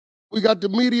We got the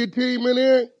media team in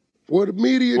here. Where the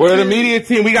media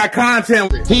team? We got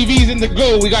content. TV's in the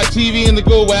go. We got TV in the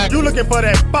go, Wack. You looking for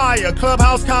that fire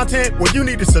Clubhouse content? Well, you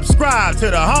need to subscribe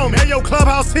to the home. Hey, yo,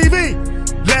 Clubhouse TV.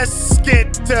 Let's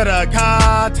get to the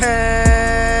content.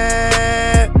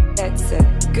 That's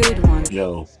a good one.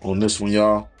 Yo, on this one,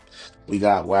 y'all, we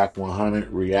got Wack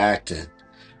 100 reacting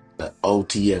to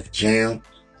OTF JAM,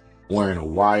 wearing a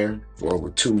wire for over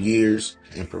 2 years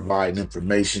and providing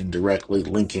information directly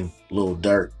linking Lil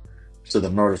Durk to the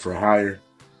murder for hire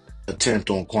attempt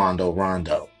on Quando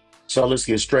Rondo. So let's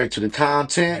get straight to the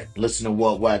content. Listen to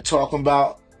what Wack talking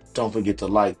about. Don't forget to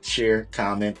like, share,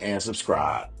 comment, and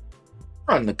subscribe.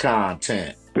 Run the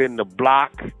content. in the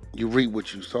block. You reap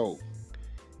what you sow.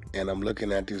 And I'm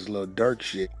looking at this little Durk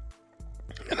shit,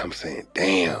 and I'm saying,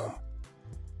 damn.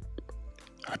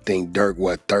 I think Durk,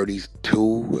 what,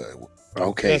 32?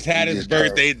 Okay. Just had his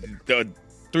birthday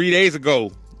 3 days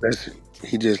ago. Listen,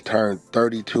 he just turned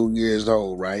 32 years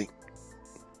old, right?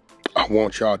 I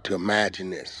want y'all to imagine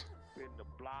this.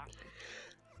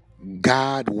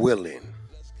 God willing,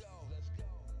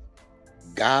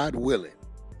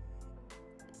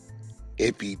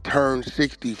 if he turns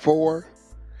 64,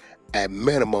 at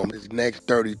minimum, his next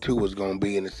 32 is going to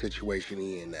be in the situation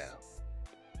he in now.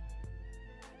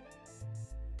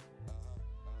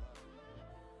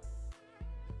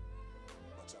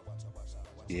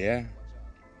 Yeah.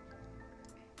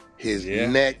 His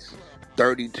next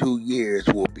 32 years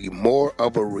will be more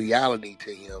of a reality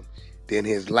to him than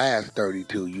his last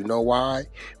 32. You know why?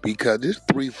 Because this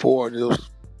 3-4 of those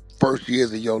first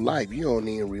years of your life, you don't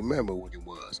even remember what it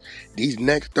was. These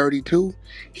next 32,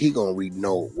 he gonna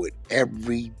know what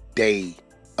every day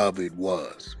of it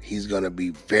was. He's gonna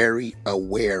be very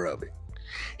aware of it.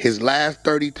 His last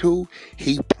 32,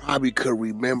 he probably could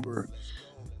remember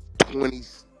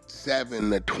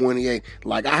 27 to 28.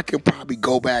 Like, I could probably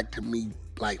go back to me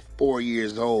like 4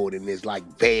 years old and there's like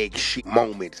vague shit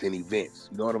moments and events.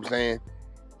 You know what I'm saying?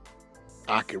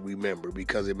 I can remember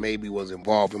because it maybe was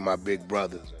involving my big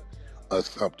brothers or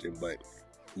something, but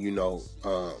you know,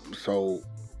 so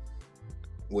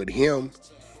with him,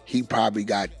 he probably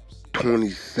got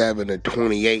 27 or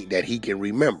 28 that he can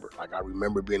remember. Like, I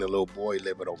remember being a little boy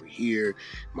living over here,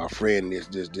 my friend this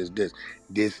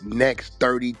next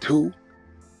 32,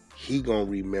 he gonna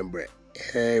remember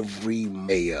every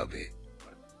day of it.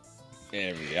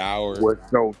 Every hour.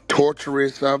 What's so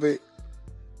torturous of it,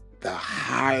 the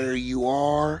higher you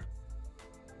are,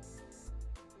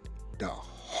 the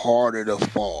harder to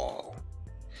fall.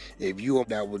 If you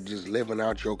that was just living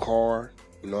out your car,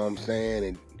 you know what I'm saying,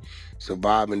 and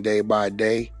surviving day by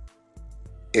day,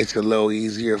 it's a little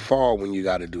easier fall when you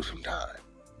got to do some time.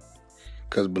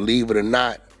 Because believe it or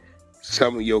not,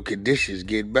 some of your conditions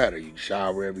get better. You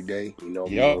shower every day, you know,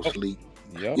 you don't sleep.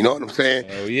 Yep. You know what I'm saying?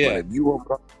 Oh, yeah. But if you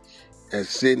are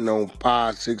sitting on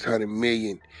 500-600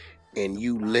 million and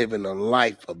you living a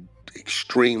life of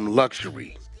extreme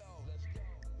luxury,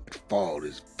 the fall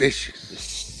is vicious.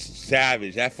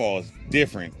 Savage. That fall is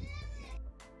different.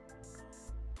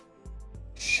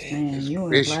 Man,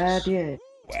 you ain't glad yet.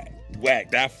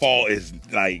 Wack. That fall is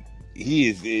like, he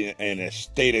is in a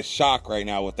state of shock right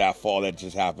now with that fall that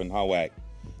just happened. Huh, Wack?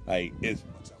 Like, it's,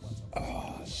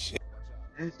 oh, shit.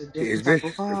 It's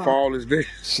vicious. The fall is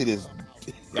vicious. Shit is,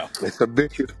 it's a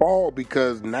vicious fall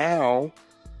because now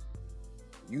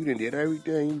you done did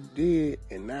everything you did,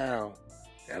 and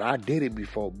I did it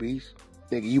before, Beast.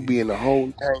 Nigga, you be in the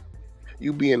whole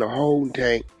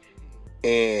tank,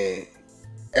 and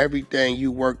everything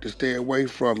you work to stay away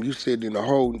from, you sit in the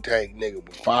holding tank, nigga,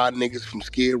 with 5 niggas from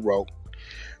Skid Row,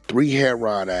 3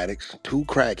 heroin addicts, 2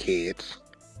 crackheads.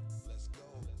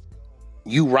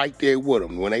 You right there with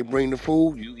them. When they bring the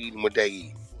food, you eating what they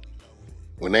eat.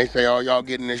 When they say, oh, y'all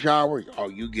get in the shower, oh,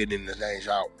 you get in the same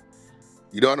shower.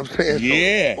 You know what I'm saying?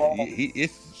 Yeah. So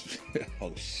it's,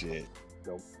 oh, shit.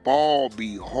 The fall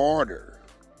be harder.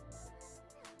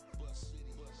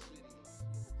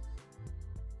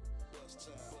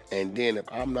 And then, if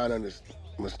I'm not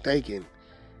mistaken,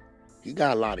 he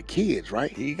got a lot of kids, right?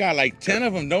 He got like 10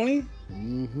 of them, don't he?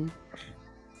 Mm-hmm.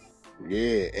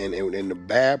 Yeah, and the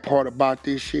bad part about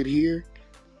this shit here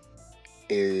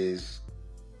is,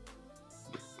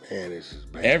 man, this is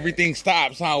bad. Everything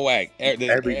stops, huh, Wack?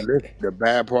 The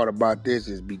bad part about this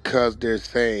is because they're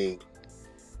saying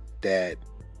that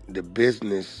the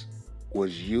business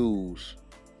was used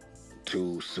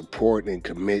to support and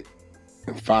commit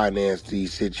and finance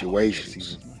these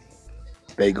situations,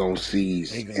 they gonna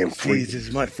seize and freeze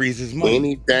his money.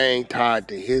 Anything tied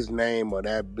to his name or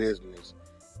that business,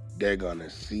 they're gonna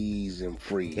seize and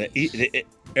freeze.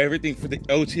 Everything for the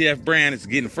OTF brand is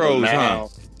getting froze, huh?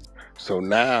 So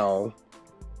now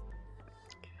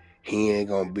he ain't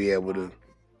gonna be able to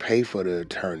pay for the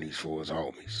attorneys for his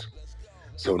homies.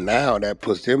 So now that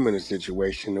puts them in a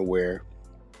situation where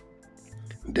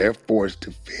they're forced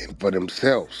to fend for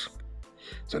themselves.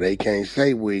 So they can't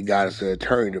say we got us an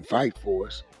attorney to fight for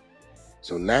us.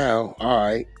 So now, all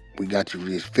right, we got you for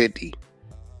this 50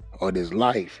 or this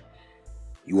life.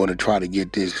 You want to try to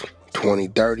get this 20,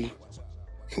 30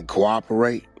 and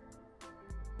cooperate?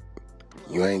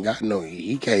 You ain't got no,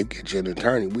 he can't get you an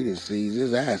attorney. We done seized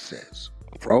his assets,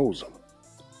 froze them.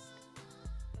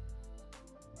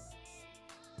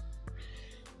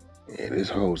 Yeah, this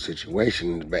whole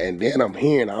situation is bad. And then I'm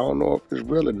hearing, I don't know if it's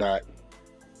real or not.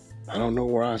 I don't know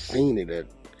where I seen it at,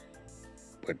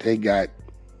 but they got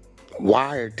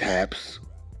wiretaps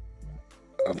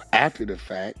of after the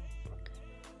fact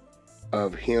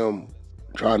of him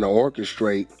trying to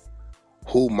orchestrate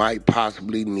who might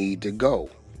possibly need to go.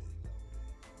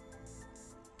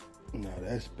 No,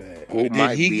 that's bad. Who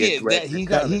might be a threat he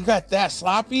got that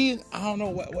sloppy? I don't know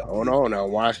what. Hold on, now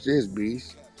watch this,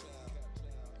 Beast.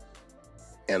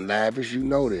 And Lavish, you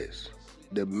know this.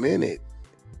 The minute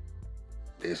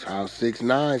this how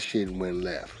 6ix9ine shit went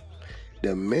left,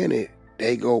 the minute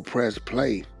they go press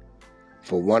play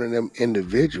for one of them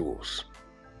individuals,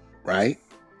 right,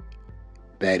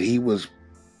 that he was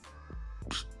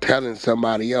telling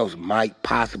somebody else might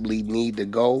possibly need to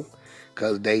go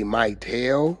because they might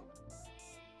tell,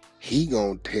 he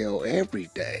gonna tell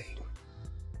everything.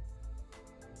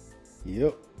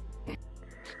 Yep.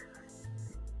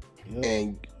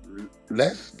 And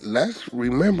let's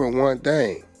remember one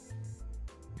thing.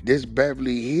 This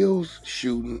Beverly Hills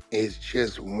shooting is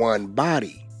just one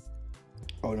body.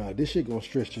 Oh no, this shit gonna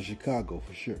stretch to Chicago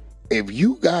for sure. If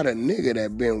you got a nigga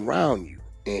that been around you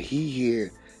and he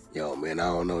hear, yo man, I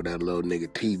don't know that little nigga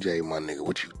TJ, my nigga,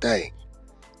 what you think?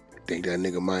 Think that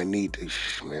nigga might need to,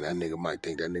 man, that nigga might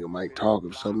think that nigga might talk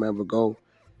if something ever go.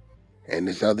 And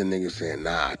this other nigga saying,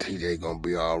 nah, TJ gonna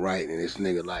be all right. And this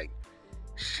nigga like,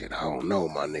 shit, I don't know,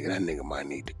 my nigga. That nigga might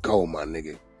need to go, my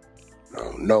nigga. I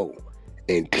don't know.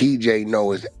 And TJ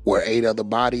knows where 8 other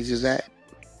bodies is at.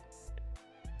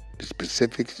 The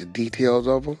specifics, the details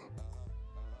of them.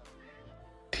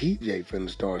 TJ finna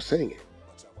start singing.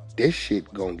 This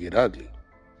shit gonna get ugly.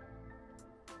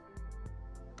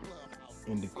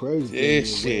 And the crazy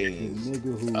thing is the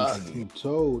nigga who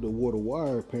told the Water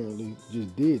Wire apparently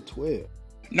just did 12.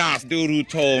 Nah, dude who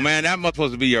told, man, that must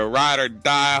supposed to be your ride or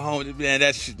die home. Man,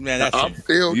 that shit, man, that's I'm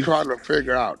still trying to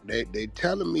figure out. They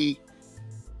telling me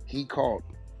he caught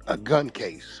a gun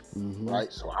case,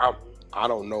 right? So I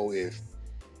don't know if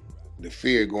the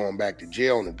fear going back to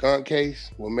jail on the gun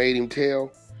case what made him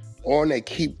tell, or they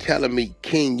keep telling me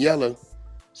King Yella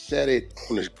said it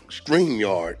on the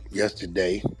StreamYard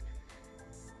yesterday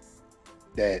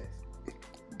that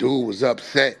dude was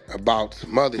upset about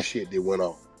some other shit that went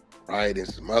on, right? And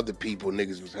some other people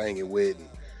niggas was hanging with and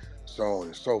so on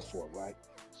and so forth, right?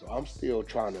 So I'm still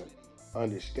trying to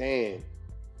understand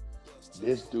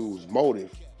this dude's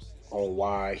motive on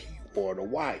why he wore the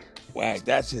white. Wack,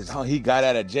 that's his. He got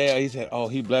out of jail. He said, oh,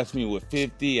 he blessed me with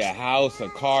 50, a house, a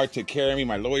car, took care of me,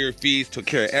 my lawyer fees, took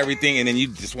care of everything, and then you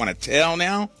just want to tell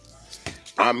now?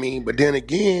 I mean, but then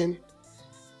again,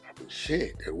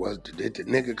 shit, did the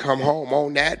nigga come home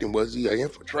on that, and was he an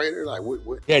infiltrator? Like,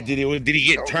 what? Yeah, did he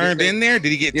get turned in there?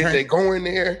 Did he get turned? Did they go in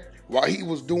there while he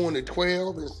was doing the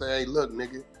 12 and say, look,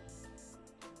 nigga,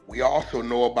 we also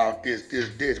know about this.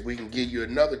 We can give you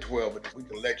another 12, but we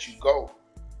can let you go.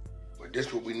 But this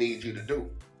is what we need you to do.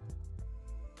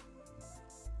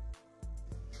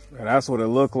 And that's what it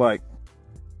looked like.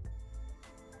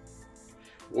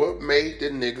 What made the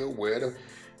nigga wear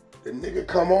the nigga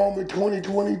come home in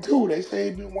 2022? They say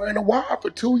he been wearing a wire for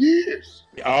 2 years.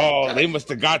 Oh, they must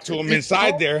have got to him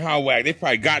inside there, huh, Wack? They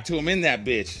probably got to him in that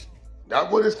bitch.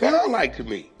 That's what it sounded like to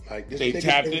me. Like this they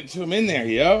tapped into him in there,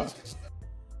 yeah.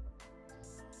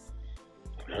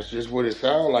 That's just what it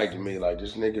sounded like to me. Like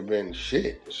this nigga been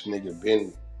shit. This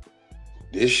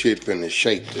shit finna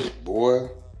shake this boy.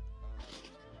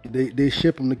 They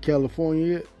ship him to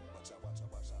California yet?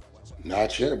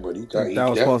 Not yet, but that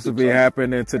was supposed to be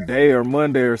happening today or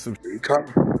Monday or some. He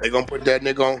coming. They gonna put that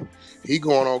nigga on. He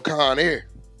going on Con Air.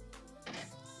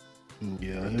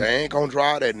 Yeah, they ain't gonna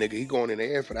drive that nigga. He going in the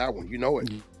air for that one. You know it.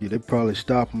 Yeah, they probably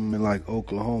stop him in like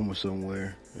Oklahoma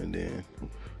somewhere and then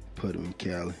put him in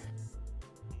Cali.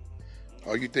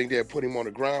 Oh, you think they'll put him on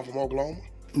the ground from Oklahoma?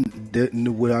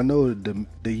 What I know,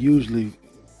 they usually,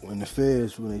 when the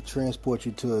feds, when they transport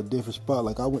you to a different spot,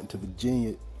 like I went to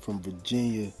Virginia, from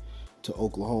Virginia to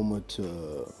Oklahoma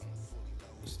to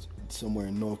somewhere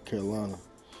in North Carolina.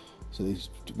 So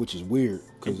which is weird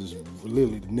because it's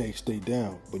literally the next state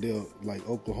down. But they'll like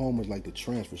Oklahoma's like the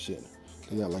transfer center.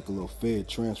 They got like a little Fed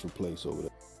transfer place over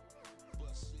there.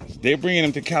 They're bringing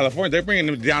him to California. They're bringing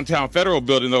him to downtown Federal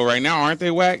Building though right now, aren't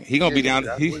they, Wack? He gonna be down.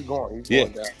 That's where he's going. He's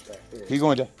going down. He's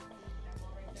going down.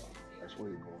 That's where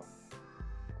he's going.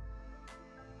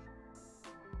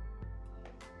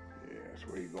 Yeah, that's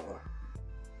where he's going.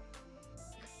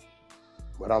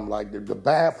 But I'm like, the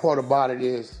bad part about it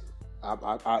is,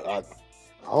 I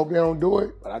hope they don't do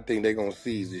it, but I think they're gonna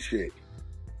seize this shit.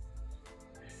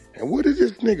 And what is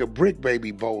this nigga Brick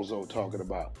Baby Bozo talking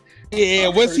about? Yeah,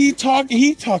 what's he talking?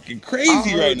 He talking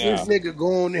crazy right now. This nigga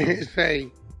go on there and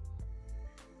say,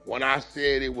 when I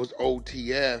said it was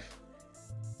OTF,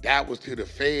 that was to the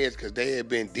feds because they had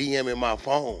been DMing my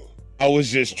phone. I was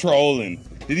just trolling.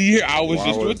 Did you hear? I was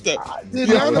just with the.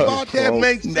 None about that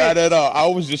makes sense. Not at all. I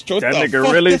was just trolling. That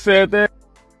nigga really said that?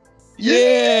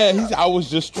 Yeah, I was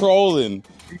just trolling.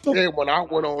 He said when I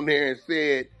went on there and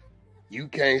said, you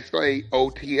can't say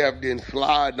OTF didn't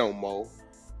slide no more,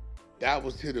 that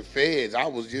was to the feds. I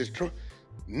was just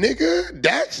nigga,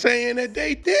 that's saying that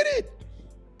they did it.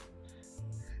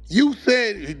 You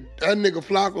said, that nigga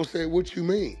Flacco said, what you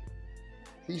mean?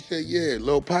 He said, yeah,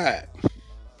 Lil Pipe.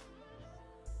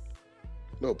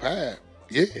 Lil Pipe.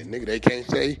 Yeah, nigga, they can't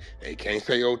say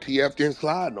OTF didn't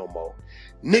slide no more.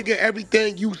 Nigga,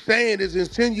 everything you saying is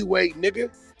insinuating, nigga,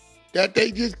 that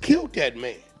they just killed that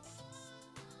man.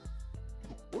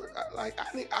 Like,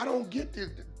 I don't get this.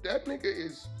 That nigga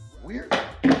is weird.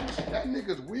 That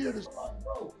nigga's weird as fuck,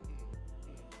 bro.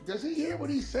 Does he hear what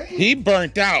he's saying? He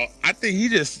burnt out. I think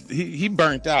he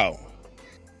burnt out.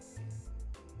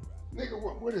 Nigga,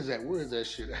 what is that? Where is that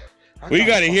shit at? We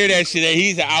gotta hear that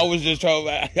shit. I was just trying.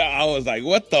 I was like,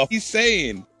 what the he's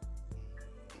saying?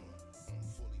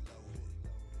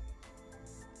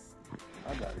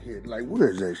 I gotta hear it. Like, where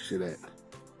is that shit at?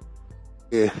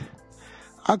 Yeah.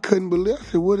 I couldn't believe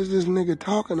it. What is this nigga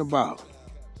talking about?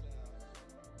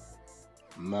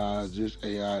 Nah, just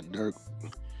AI Durk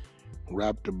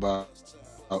rapped about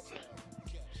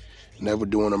never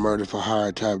doing a murder for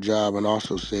hire type job, and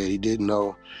also said he didn't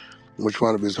know which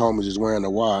one of his homies is wearing the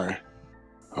wire.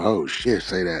 Oh shit,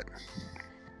 say that.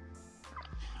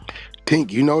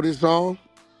 Tink, you know this song?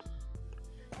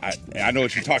 I know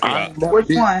what you're talking about. Which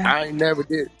one? I ain't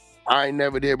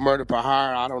never did murder for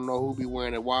hire. I don't know who be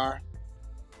wearing the wire.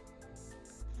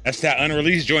 That's that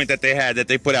unreleased joint that they had that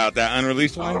they put out. That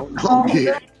unreleased one.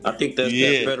 I think that's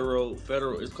that federal.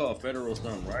 It's called federal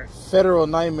something, right? Federal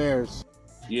Nightmares.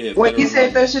 Yeah. Wait, you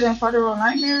said that shit in Federal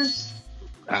Nightmares?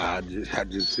 I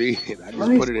just see it. I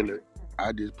just put it in the.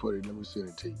 I just put it. Let me send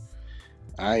it to you.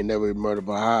 I ain't never murdered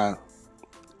by high.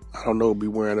 I don't know. Be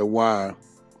wearing a wire.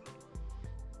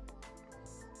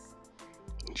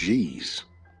 Jeez.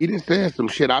 He done said some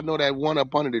shit. I know that one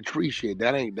up under the tree shit.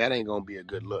 That ain't gonna be a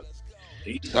good look.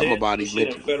 Something about his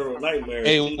Federal Nightmares.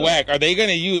 Hey, Wack, are they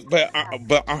gonna use?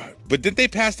 But did they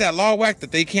pass that law, Wack,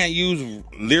 that they can't use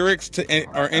lyrics to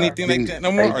or anything like that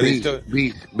no more? Are they still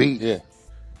BEATZ? Yeah.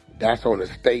 That's on the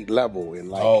state level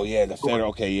and like. Oh yeah, the federal.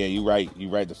 Okay, yeah, you right.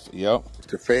 Yep. It's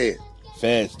the Fed.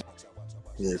 Feds.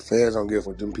 Yeah, Feds don't give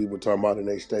what them people talking about in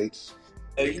their states.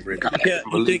 Hey, you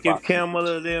think if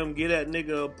Kamala them get that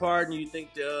nigga a pardon, you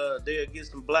think they'll get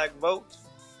some black votes?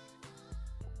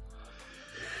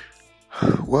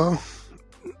 Well,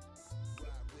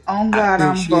 oh God,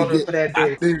 I'm voting for that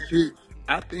bitch.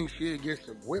 I think she'll get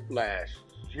some whiplash.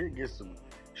 She'll get some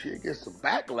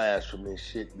backlash from this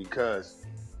shit because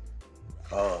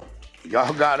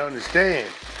y'all gotta understand.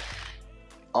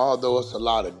 Although it's a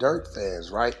lot of Durk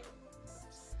fans, right?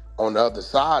 On the other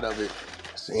side of it,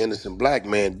 it's an innocent black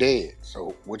man dead.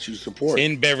 So what you support?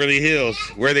 In Beverly Hills,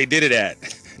 where they did it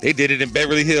at. They did it in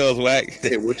Beverly Hills, Wack.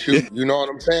 Yeah, you know what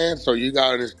I'm saying? So you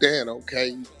gotta understand,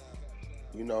 okay,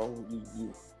 you know,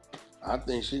 I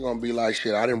think she gonna be like,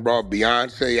 shit, I done brought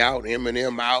Beyonce out,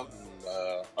 Eminem out,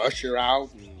 and Usher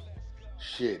out, and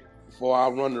shit, before I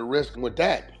run the risk with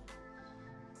that.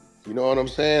 You know what I'm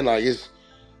saying? Like,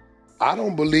 I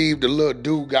don't believe the little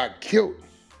dude got killed.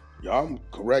 Y'all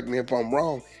correct me if I'm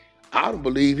wrong. I don't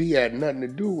believe he had nothing to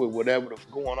do with whatever was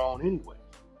going on anyway.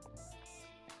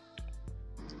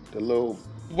 The little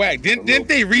Wack, didn't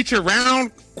they reach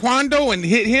around Quando and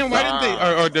hit him? Why didn't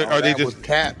they? Or they just was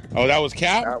Cap? Oh, that was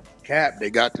Cap. That was Cap. They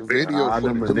got the video. I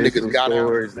remember them niggas got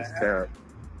stories. out.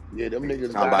 Yeah, them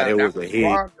niggas got out. It was a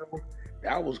hit.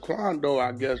 That was Quando,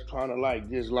 I guess, trying to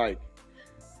like just like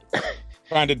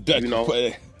trying to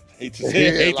hate to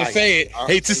say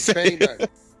it.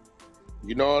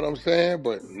 You know what I'm saying?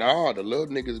 But nah, the little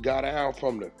niggas got out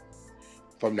from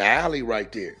the alley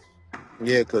right there.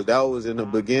 Yeah, cause that was in the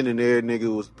beginning there,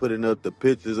 nigga was putting up the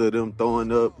pictures of them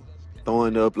throwing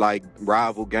up like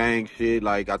rival gang shit,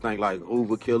 like I think like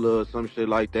Hoover Killer or some shit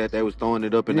like that. They was throwing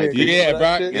it up in their Yeah, you saw Yeah, pictures. that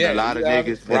bro. shit? And a Yeah. lot You of got it,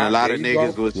 niggas Brock. There you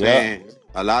go. Yeah.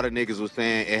 a lot of niggas was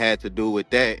saying it had to do with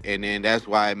that, and then that's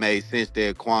why it made sense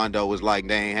that Quando was like,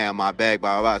 they ain't have my back,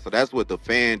 blah, blah, blah. So that's what the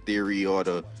fan theory or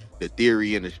the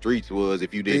theory in the streets was,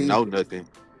 if you didn't See, know nothing,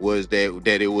 was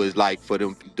that it was like for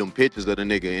them pictures of the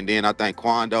nigga. And then I think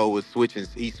Quando was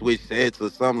he switched sets or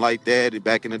something like that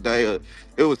back in the day.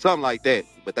 It was something like that.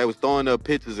 But they was throwing up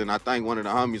pictures, and I think one of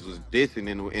the homies was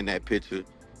dissing in that picture,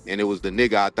 and it was the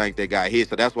nigga I think that got hit.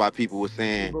 So that's why people were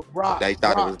saying but Brock, they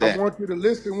thought it was I that. want you to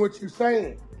listen what you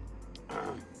saying.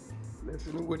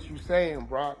 Listen to what you saying,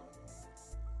 Brock.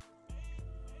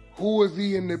 Who was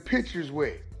he in the pictures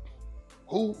with?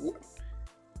 Who?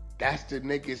 That's the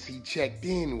niggas he checked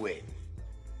in with.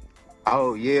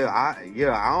 Oh yeah, I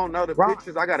don't know the Brock,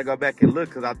 pictures. I gotta go back and look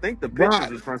because I think the pictures Brock.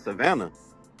 was from Savannah.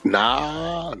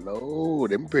 Nah, no,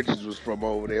 them pictures was from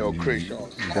over there on Crenshaw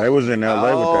They Street. was in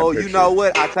LA with that Oh, you know picture.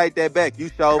 what? I take that back.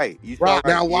 You show right. You show Brock,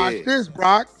 right. now watch Yeah, this,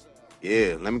 Brock.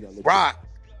 yeah. Let me go look. Brock,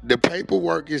 the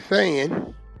paperwork is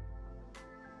saying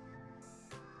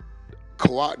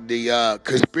the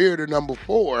conspirator number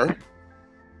 4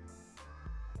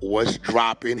 was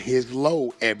dropping his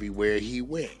low everywhere he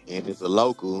went. And it's a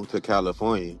local to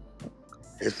California.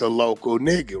 It's a local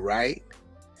nigga, right?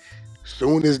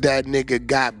 Soon as that nigga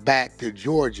got back to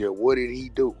Georgia, what did he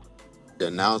do?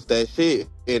 Denounce that shit,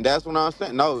 and that's what I'm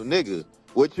saying. No, nigga,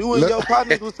 what you and Look, your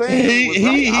partners was saying was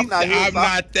right. I'm not here. I'm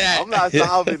not that. I'm not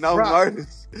solving no Brock,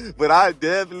 murders, but I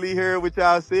definitely heard what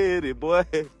y'all said. And boy,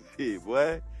 shit,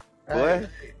 boy. hey,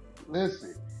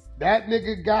 listen, that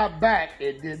nigga got back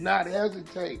and did not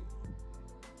hesitate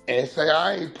and say,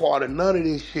 I ain't part of none of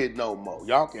this shit no more.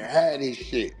 Y'all can have this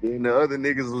shit. And the other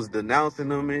niggas was denouncing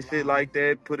them and shit like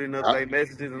that, putting up their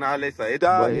messages and all that. So it's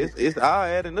all But it's all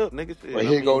adding up, nigga. Shit. But I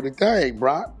here go mean, the thing,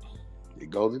 Brock. Here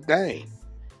goes the thing.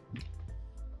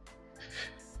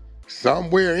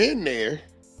 Somewhere in there,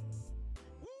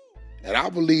 and I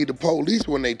believe the police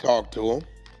when they talk to him,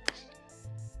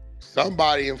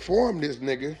 somebody informed this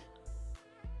nigga,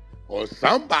 or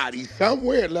somebody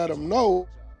somewhere let him know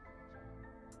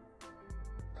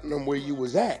where you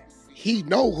was at. He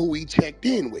know who he checked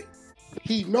in with.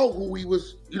 He know who he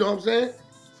was, you know what I'm saying?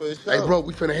 for sure. Hey, bro,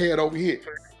 we finna head over here.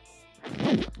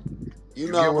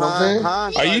 You know what I'm saying?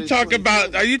 Are you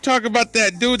talking about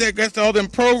that dude that gets all them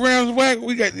programs whack?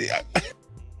 We got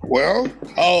Well,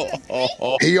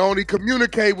 oh. He only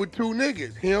communicate with 2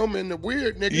 niggas, him and the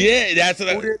weird nigga. Yeah, that's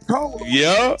what who didn't told him.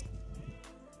 Yeah.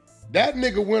 That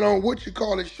nigga went on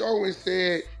show and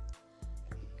said,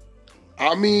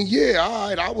 I mean, yeah, all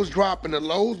right, I was dropping the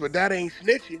lows, but that ain't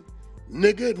snitching.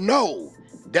 Nigga, no.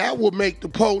 That would make the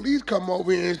police come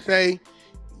over here and say,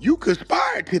 you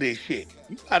conspired to this shit.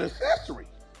 You got accessory.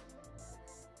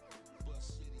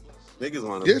 Niggas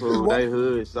want to prove they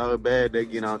hood so bad they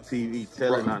get on TV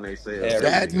telling on themselves.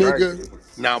 That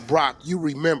nigga, now Brock, you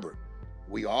remember,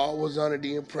 we all was under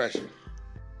the impression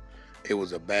it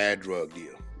was a bad drug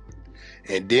deal.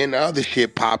 And then the other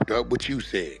shit popped up, what you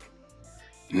said.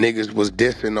 Niggas was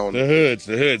dissing on the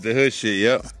hood shit,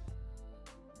 yep.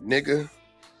 Nigga,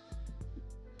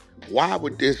 why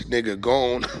would this nigga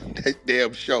go on that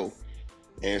damn show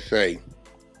and say,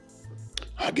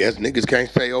 I guess niggas can't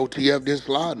say OTF didn't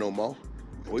slide no more?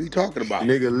 What are you talking about?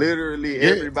 Nigga, literally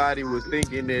everybody was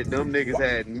thinking that them niggas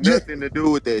had nothing to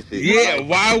do with that shit. Yeah, like,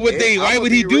 why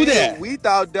would he do that? We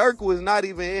thought Durk was not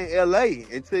even in LA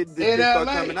until this shit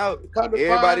started coming out.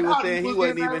 Everybody was saying he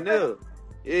wasn't even there.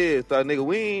 Yeah, so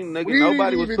nigga,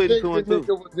 nobody was putting 2 and 2.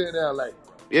 Nigga was in LA.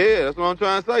 Yeah, that's what I'm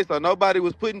trying to say. So nobody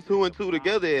was putting 2 and 2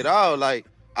 together at all. Like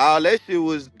all that shit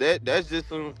was that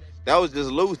was just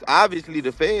loose. Obviously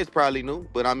the feds probably knew,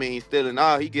 but I mean still and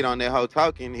all, he get on that whole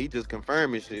talking, he just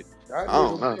confirming shit. I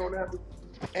don't know.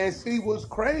 And see what's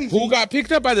crazy. Who got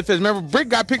picked up by the feds? Remember Brick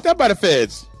got picked up by the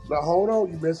feds. Now hold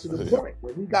on, you missing the point.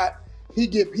 When he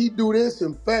do this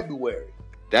in February.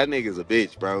 That nigga's a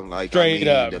bitch, bro. Like straight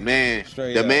up. The man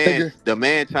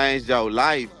changed your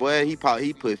life, boy. He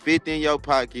put 50 in your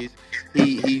pockets.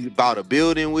 He bought a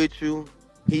building with you.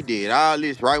 He did all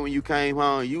this right when you came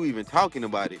home. You even talking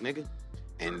about it, nigga.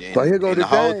 And then so here go the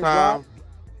whole time,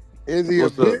 is he a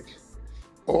bitch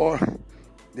or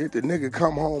did the nigga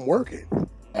come home working?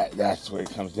 That's what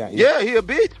it comes down. Yeah, he a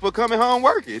bitch for coming home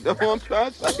working. That's what I'm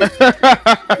trying to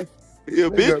say. He a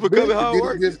bitch for coming home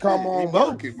working. Just come home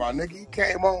working, my nigga. He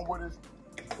came home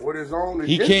with his own.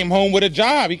 He came home with a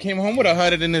job. He came home with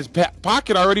 100 in his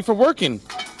pocket already for working.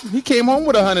 He came home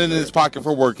with 100 in his pocket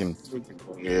for working.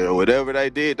 Yeah, whatever they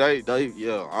did, they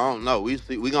yeah, I don't know. We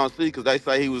gonna see because they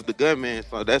say he was the gunman,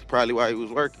 so that's probably why he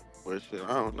was working. But shit,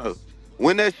 I don't know.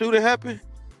 When that shooting happened?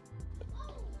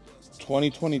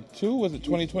 2022? Was it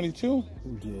 2022?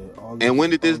 Yeah, And when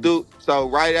August. did this dude? So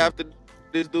right after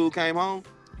this dude came home?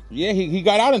 Yeah, he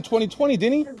got out in 2020,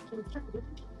 didn't he?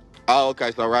 Oh,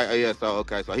 okay. So right, yeah. So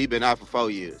okay, so he been out for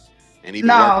 4 years, and he been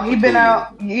No, working he for been 2 years.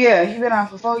 out. Yeah, he been out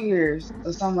for 4 years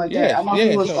or something like that. Yeah, I know he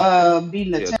yeah. was So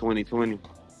beating the Yeah, 2020.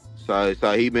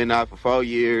 So he been out for 4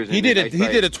 years, he and then did they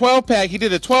say, a 12 pack. He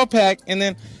did a 12 pack, and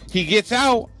then he gets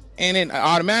out, and then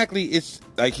automatically it's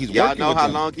like he's y'all working know with how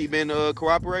them long he been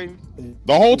cooperating?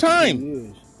 the whole 2 time.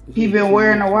 years. He been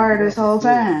wearing the wire this whole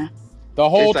time. The It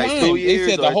whole say 2 time. They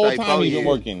years said the or it whole say time 4 he's been years?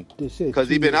 working. They said Because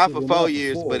he 2 been years. out for He 4 for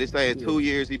years, 4. but it's saying Yeah. 2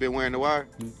 years he been wearing the wire.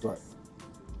 Right.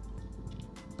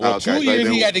 Well, Okay, 2 so he years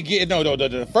he been had to get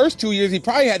the first 2 years he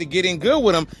probably had to get in good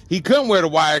with him. He couldn't wear the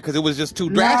wire because it was just too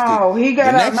drastic. No, he The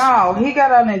got out. next, No, he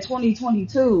got out in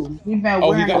 2022. He been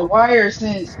oh, he wearing the got. wire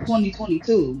since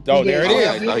 2022. He Oh, there gave it is.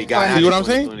 okay. 12 So he years got for out See him. what in I'm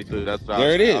saying? 2022. That's what I was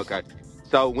There it saying. is. Okay.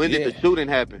 So when did the Yeah, shooting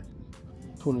happen?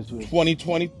 2020.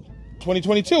 2020,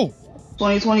 2022.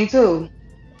 2022.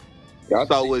 I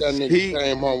So think that was nigga he?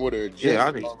 came home with an Yeah,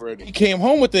 I agenda need. already. He came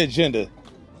home with the agenda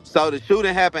So the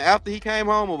shooting happened after he came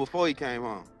home or before he came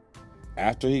home?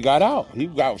 after he got out. He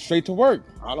got straight to work.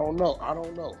 I don't know. I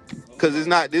don't know. Because it's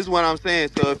not. This is what I'm saying.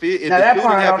 So if Now the that shooting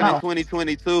part I don't happened in know.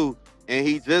 2022 and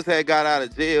he just had got out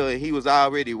of jail and he was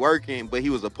already working, but he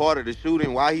was a part of the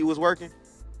shooting while he was working.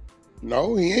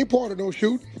 No, he ain't part of no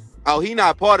shooting. Oh, he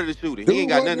not part of the shooting. He ain't Dude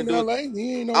got wasn't nothing to in do. LA.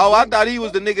 He ain't no Oh, I drug. thought he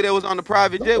was the nigga that was on the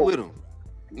private jet with No, him.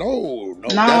 no.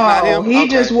 That's not No, him. he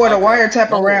just Okay, wore the okay,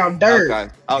 wiretap No. around Durk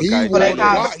okay, He okay. for Say wore that the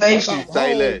less. watch. He conversation. got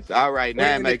Say home less. All right,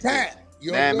 now it wearing the makes sense. tag.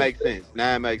 You Now it understand? makes sense.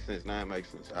 Now it makes sense. Now it makes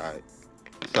sense. All right.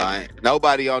 So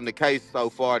nobody on the case so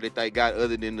far that they got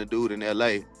other than the dude in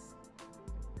L.A.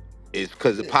 is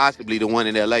because Yeah. possibly the one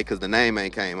in L.A. because the name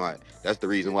ain't came out. That's the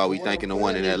reason why But we what I'm thinking the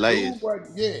one in saying is, L.A. dude is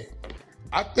was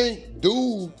I think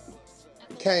dude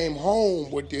came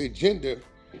home with the agenda of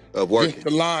just working. to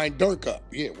line Dirk up.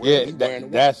 Yeah, wherever Yeah, he wearing the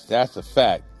watch. that's a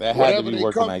fact. That had to Whatever be they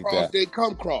working come like across, that. they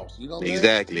come across. You know what I'm saying?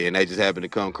 Exactly, and they just happen to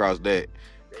come across that,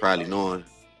 probably knowing.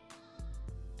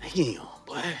 Damn,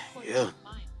 boy, yeah.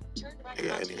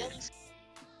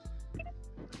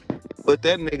 But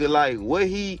that nigga, like, what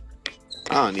he?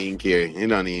 I don't even care. It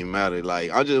don't even matter.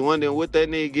 Like, I'm just wondering what that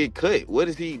nigga get cut. What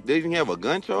is he? Did he have a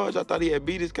gun charge? I thought he had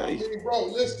beat his I case. mean, bro,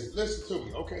 listen to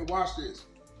me. Okay, watch this.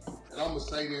 And I'm gonna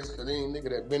say this because any nigga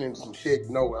that been in some shit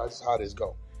know that's how this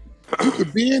go. You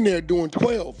could be in there doing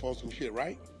 12 on some shit,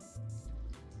 right?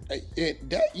 And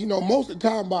that, most of the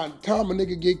time, by the time a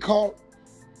nigga get caught,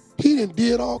 he done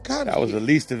did all kind of That was shit. the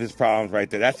least of his problems right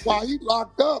there. That's While he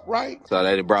locked up, right? So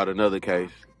they brought another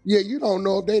case. Yeah, you don't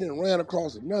know if they done ran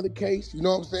across another case, you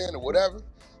know what I'm saying, or whatever.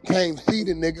 Came see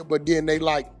the nigga, but then they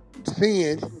like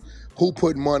seeing who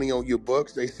put money on your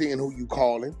books. They seeing who you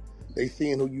calling. They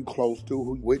seeing who you close to,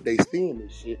 who you with. They seeing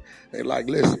this shit. They like,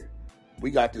 listen,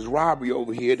 we got this robbery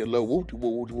over here. The little whoop,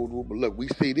 whoop, whoop, whoop, but look, we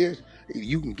see this.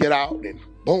 You can get out and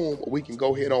boom, we can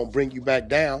go ahead on bring you back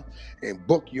down and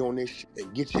book you on this shit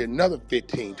and get you another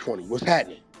 15, 20. What's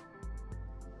happening?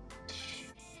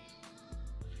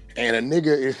 And a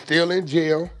nigga is still in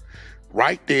jail,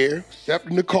 right there,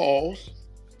 accepting the calls.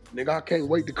 Nigga, I can't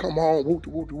wait to come home. Whoop,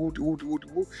 whoop, whoop, whoop, whoop,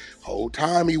 whoop. Whole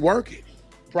time he working.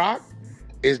 Proc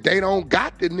is they don't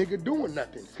got the nigga doing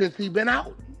nothing since he been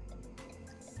out.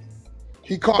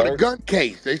 He caught a gun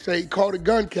case. They say he caught a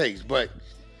gun case, but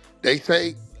they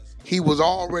say he was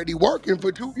already working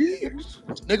for 2 years.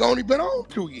 Nigga only been on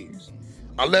 2 years.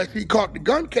 Unless he caught the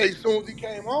gun case as soon as he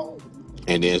came home.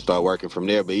 And then start working from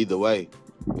there. But either way,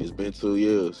 it's been 2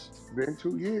 years. Been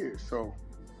 2 years, so.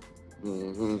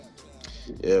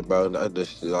 Yeah, bro. That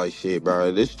just like shit,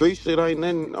 bro. This street shit ain't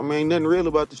nothing. I mean, nothing real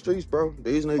about the streets, bro.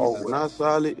 These niggas is not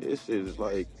solid. This shit is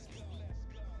like.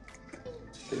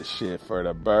 this shit for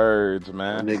the birds,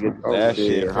 man. That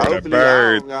shit for the Hopefully, I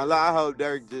birds. don't gonna lie. I hope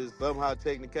Durk just somehow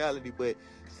technicality, but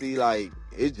see, like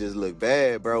it just look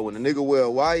bad, bro. When a nigga wear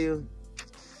a wire,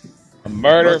 A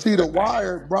murder. But see, the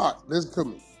wire, Brock, listen to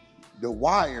me. The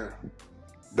wire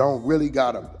don't really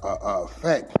got a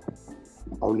effect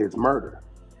on this murder.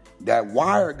 That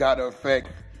wire got an effect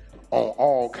on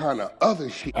all kind of other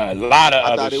shit. A lot of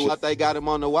I other shit. thought they got him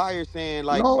on the wire saying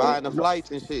like buying the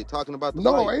flights and shit, talking about the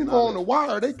No, flights. ain't no on the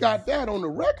wire. They got that on the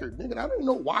record, nigga. That ain't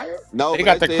no wire. No, They but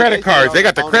got the said- credit said cards. They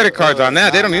got the on credit cards on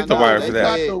that. They don't need the wire They for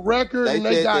got that. the record They and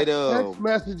they said got that, text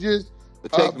messages. The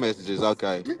text messages,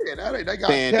 okay. Yeah, they got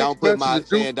Saying text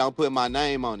messages. don't put my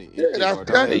name on it. Yeah, that's or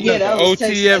text don't- Yeah, that was text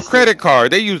OTF message. credit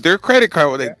card. They use their credit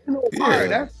card. Ain't no All right,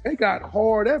 Yeah. they got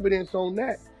hard evidence on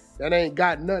that. That ain't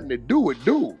got nothing to do with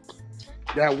dude.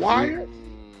 That wire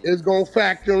is gonna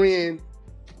factor in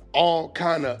all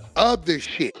kind of other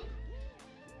shit.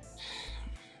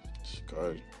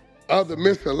 Good. Other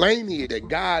miscellaneous that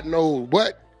God knows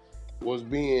what was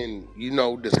being,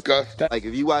 discussed. Like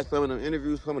if you watch some of them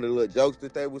interviews, some of the little jokes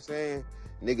that they was saying,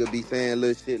 nigga be saying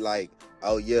little shit like,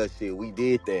 "Oh yeah, shit, we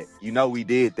did that. You know we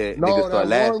did that." Nigga No, start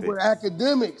that one laughing. with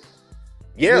Akademiks.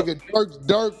 Yeah, Nigga,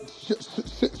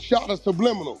 Durk shot a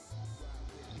subliminal.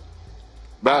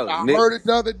 bro. I Nick, heard it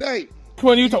the other day. Which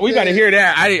one you talk? We got to hear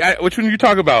that. Which one you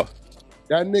talk about?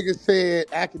 That nigga said,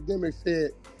 Akademiks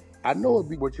said, I know it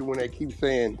be with you when they keep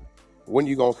saying, when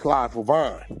you gonna slide for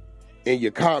Vine in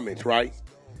your comments, right?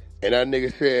 And that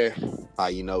nigga said, how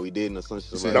you know we didn't or some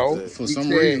shit like no. that. For He some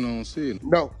said, reason, I don't see it.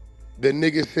 no. The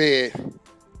nigga said,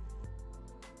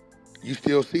 you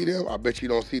still see them? I bet you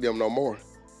don't see them no more.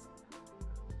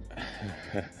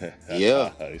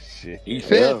 Yeah. Oh shit. He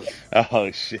said Yeah.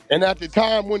 Oh shit. And at the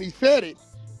time when he said it,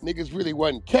 niggas really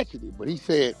wasn't catching it. But he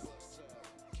said,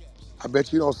 I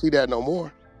bet you don't see that no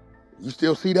more. You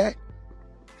still see that?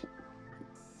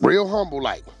 Real humble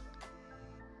like.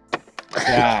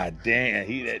 God damn.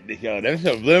 Them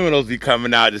subliminals be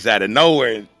coming out just out of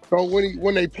nowhere. So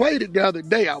when they played it the other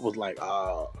day, I was like,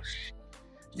 oh, shit.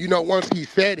 Once he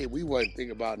said it, we wasn't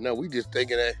thinking about no. We just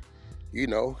thinking that,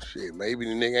 shit, maybe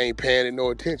the nigga ain't paying it no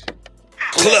attention.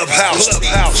 Clubhouse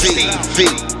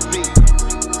TV.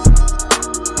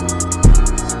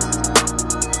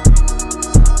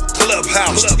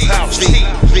 Clubhouse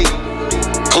TV.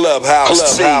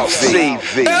 Clubhouse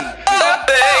TV.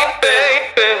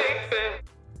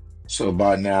 So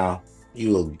by now,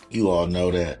 you all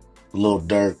know that Lil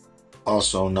Durk,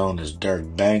 also known as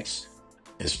Durk Banks,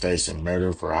 is facing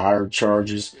murder for hire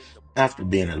charges after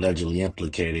being allegedly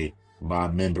implicated by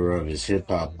a member of his hip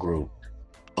hop group,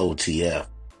 OTF,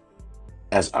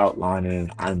 as outlined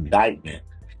in an indictment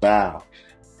filed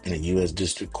in a U.S.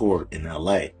 District Court in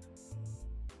L.A.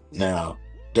 Now,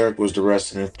 Durk was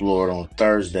arrested in Florida on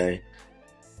Thursday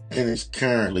and is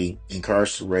currently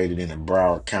incarcerated in a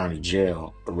Broward County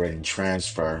jail awaiting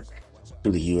transfer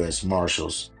to the U.S.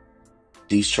 Marshals.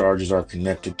 These charges are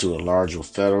connected to a larger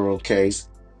federal case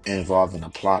involving a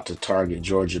plot to target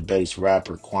Georgia-based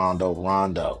rapper Quando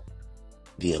Rondo.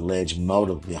 The alleged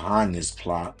motive behind this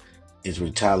plot is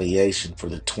retaliation for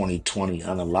the 2020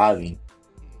 unaliving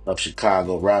of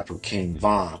Chicago rapper King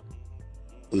Von,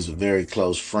 who's a very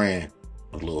close friend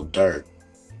of Lil Durk.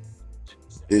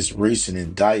 This recent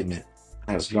indictment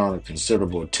has garnered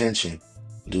considerable attention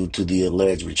due to the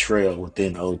alleged betrayal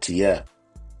within OTF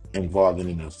involving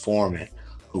an informant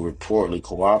who reportedly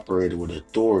cooperated with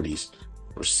authorities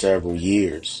for several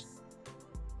years.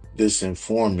 This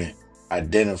informant,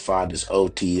 identified as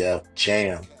OTF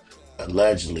JAM,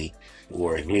 allegedly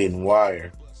wore a hidden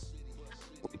wire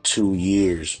for 2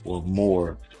 years or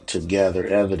more to gather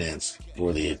evidence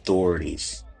for the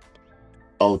authorities.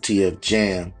 OTF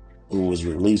JAM, who was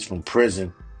released from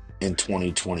prison in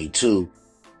 2022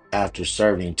 after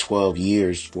serving 12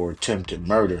 years for attempted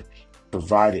murder,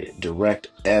 provided direct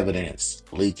evidence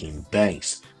linking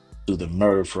Banks to the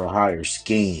murder for hire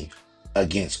scheme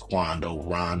against Quando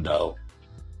Rondo.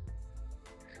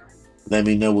 Let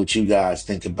me know what you guys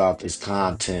think about this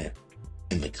content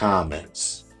in the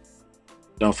comments.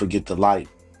 Don't forget to like,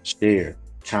 share,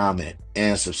 comment,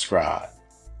 and subscribe.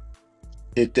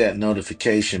 Hit that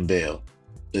notification bell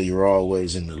so you're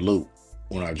always in the loop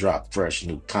when I drop fresh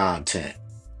new content.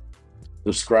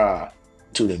 Subscribe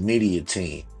to the media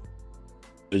team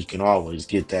so you can always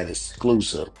get that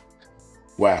exclusive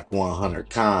Wack 100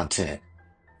 content.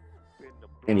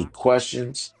 Any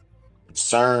questions,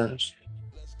 concerns,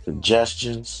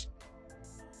 suggestions?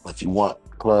 If you want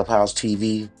Clubhouse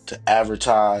TV to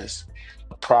advertise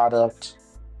a product,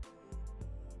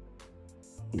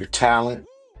 your talent,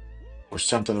 or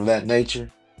something of that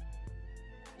nature,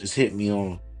 just hit me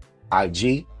on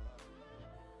IG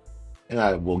and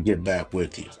I will get back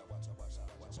with you.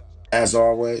 As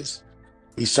always,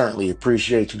 we certainly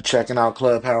appreciate you checking out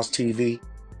Clubhouse TV,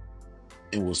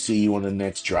 and we'll see you on the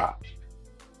next drop.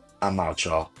 I'm out,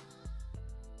 y'all.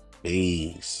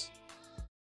 Peace.